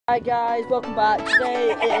Hi guys, welcome back.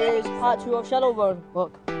 Today it is part 2 of Shadow Run.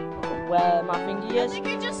 Look where my thingy is.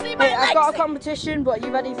 Hey, I've got a competition, but are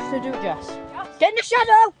you ready to do it, Jess? Yes. Get in the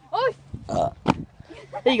shadow!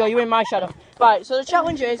 There you go, you're in my shadow. Right, so the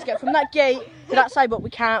challenge is get from that gate to that side, but we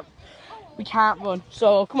can't run.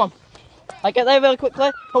 So come on. Like, get there really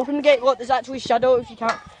quickly. Open the gate. Look, there's actually shadow. If you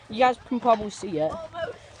can't, you guys can probably see it.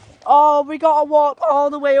 Oh, we gotta walk all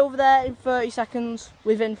the way over there in 30 seconds.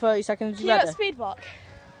 Within 30 seconds, you ready? Can you speed walk?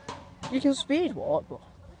 You can speed walk, but...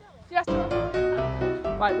 Yes.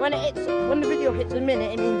 Right, when the video hits a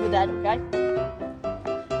minute, it means we're dead, okay?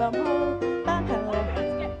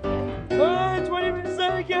 20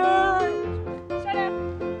 seconds! Shut up!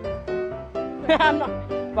 I'm not...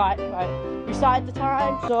 Right. We started the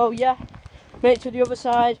time, so yeah. Made it to the other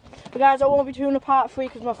side. But guys, I won't be doing a part 3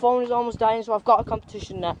 because my phone is almost dying, so I've got a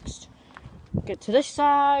competition next. Get to this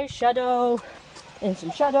side, shadow, in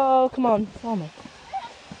some shadow. Come on, follow me.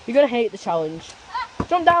 You're gonna hate the challenge.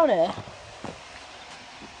 Jump down here.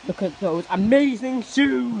 Look at those amazing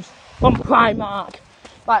shoes from Primark.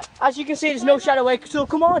 Right, as you can see, there's no shadow here, so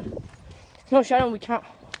come on. No shadow, we can't.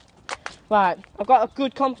 Right, I've got a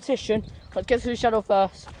good competition. Let's get through the shadow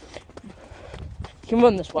first. You can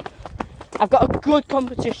run this one. I've got a good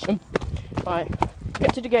competition. Right,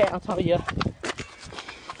 get to the gate, I'll tell you.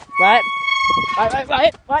 Right,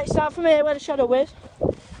 start from here where the shadow is.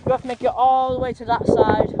 You have to make it all the way to that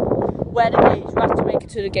side where the gate is. You have to make it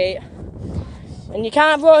to the gate. And you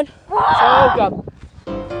can't run, so go.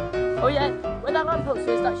 Oh yeah, where that lamppost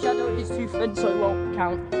is, that shadow is too thin, so it won't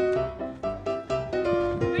count.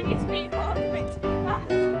 When you speed walk, a bit too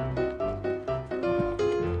fast.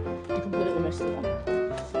 You completely missed it.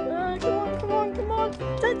 Come on.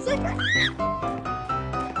 10 seconds.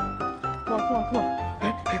 Come on.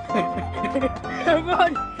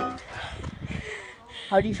 Run.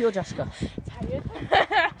 How do you feel, Jessica? Tired.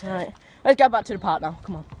 Right, let's get back to the park now.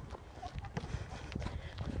 Come on.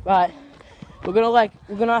 Right, we're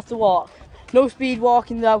gonna have to walk. No speed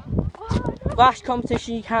walking though. Last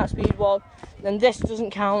competition you can't speed walk. Then this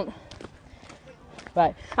doesn't count.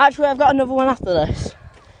 Right, actually I've got another one after this.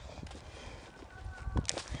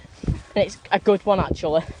 And it's a good one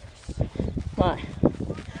actually. Right.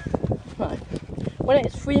 When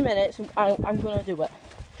it's 3 minutes, I'm gonna do it.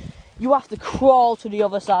 You have to crawl to the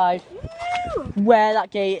other side where that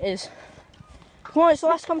gate is. Come on, it's the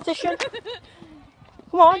last competition.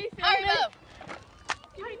 Come on.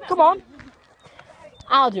 Come on.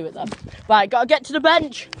 I'll do it then. Right, gotta get to the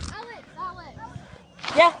bench. Alex.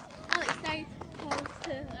 Yeah. Alex, stay close to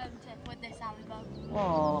Tiff with this Haribo.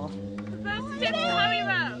 Aww. Supposed to tip the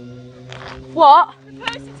Haribo. What?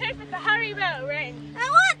 Supposed to tip with the Haribo ring. I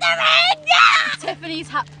want the ring! Yeah! Tiffany's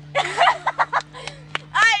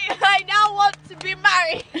I now want to be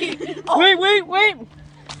married. Oh. Wait.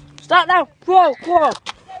 Start now. Whoa. No,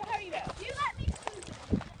 Haribo. You let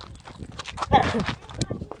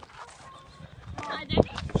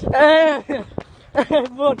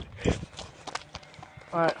me. Run.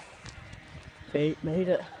 Alright. Made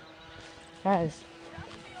it. Guys.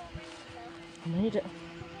 I made it.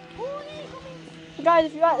 Guys,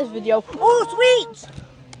 if you like this video. Oh, sweet!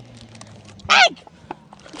 Egg!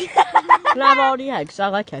 Can I have all the eggs? I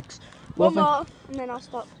like eggs. One more, and then I'll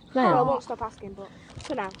stop. No. Well, I won't stop asking, but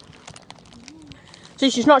for now. See,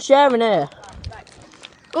 she's not sharing here.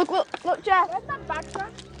 Look, Jeff. Where's that bag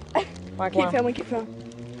from? Keep filming.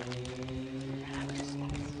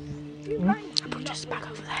 Put this back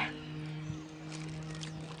over there.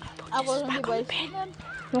 I wasn't wasting them.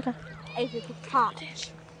 Okay. If you can't.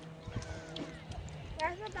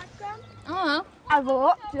 Where's the bag from? Oh, I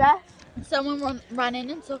thought, Jeff. someone ran in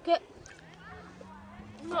and took it.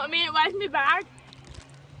 What I mean, where's my bag?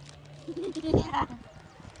 Yeah.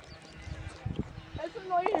 It's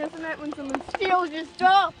annoying, isn't it, when someone steals your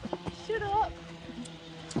stuff? Shut up.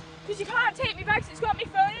 Because you can't take my bags, it's got my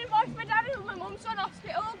phone in. What if my dad and my mum's on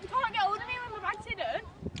hospital? You can't get hold of me when my bag's hidden.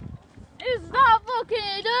 It's not fucking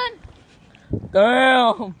hidden.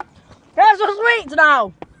 Damn. Guys, some sweets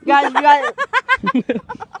now. Guys, you guys.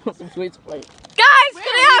 Some sweets, please. Guys, can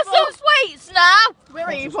I have some sweets now?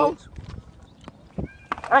 We're evil.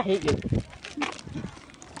 I hate you.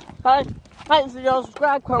 Guys, like this video,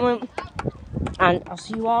 subscribe, comment, and I'll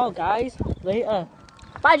see you all, guys, later.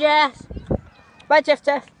 Bye, Jess. Bye, Tiff.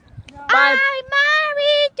 Bye. I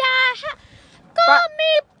married a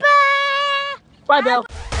gummy bear. Bye, Bill.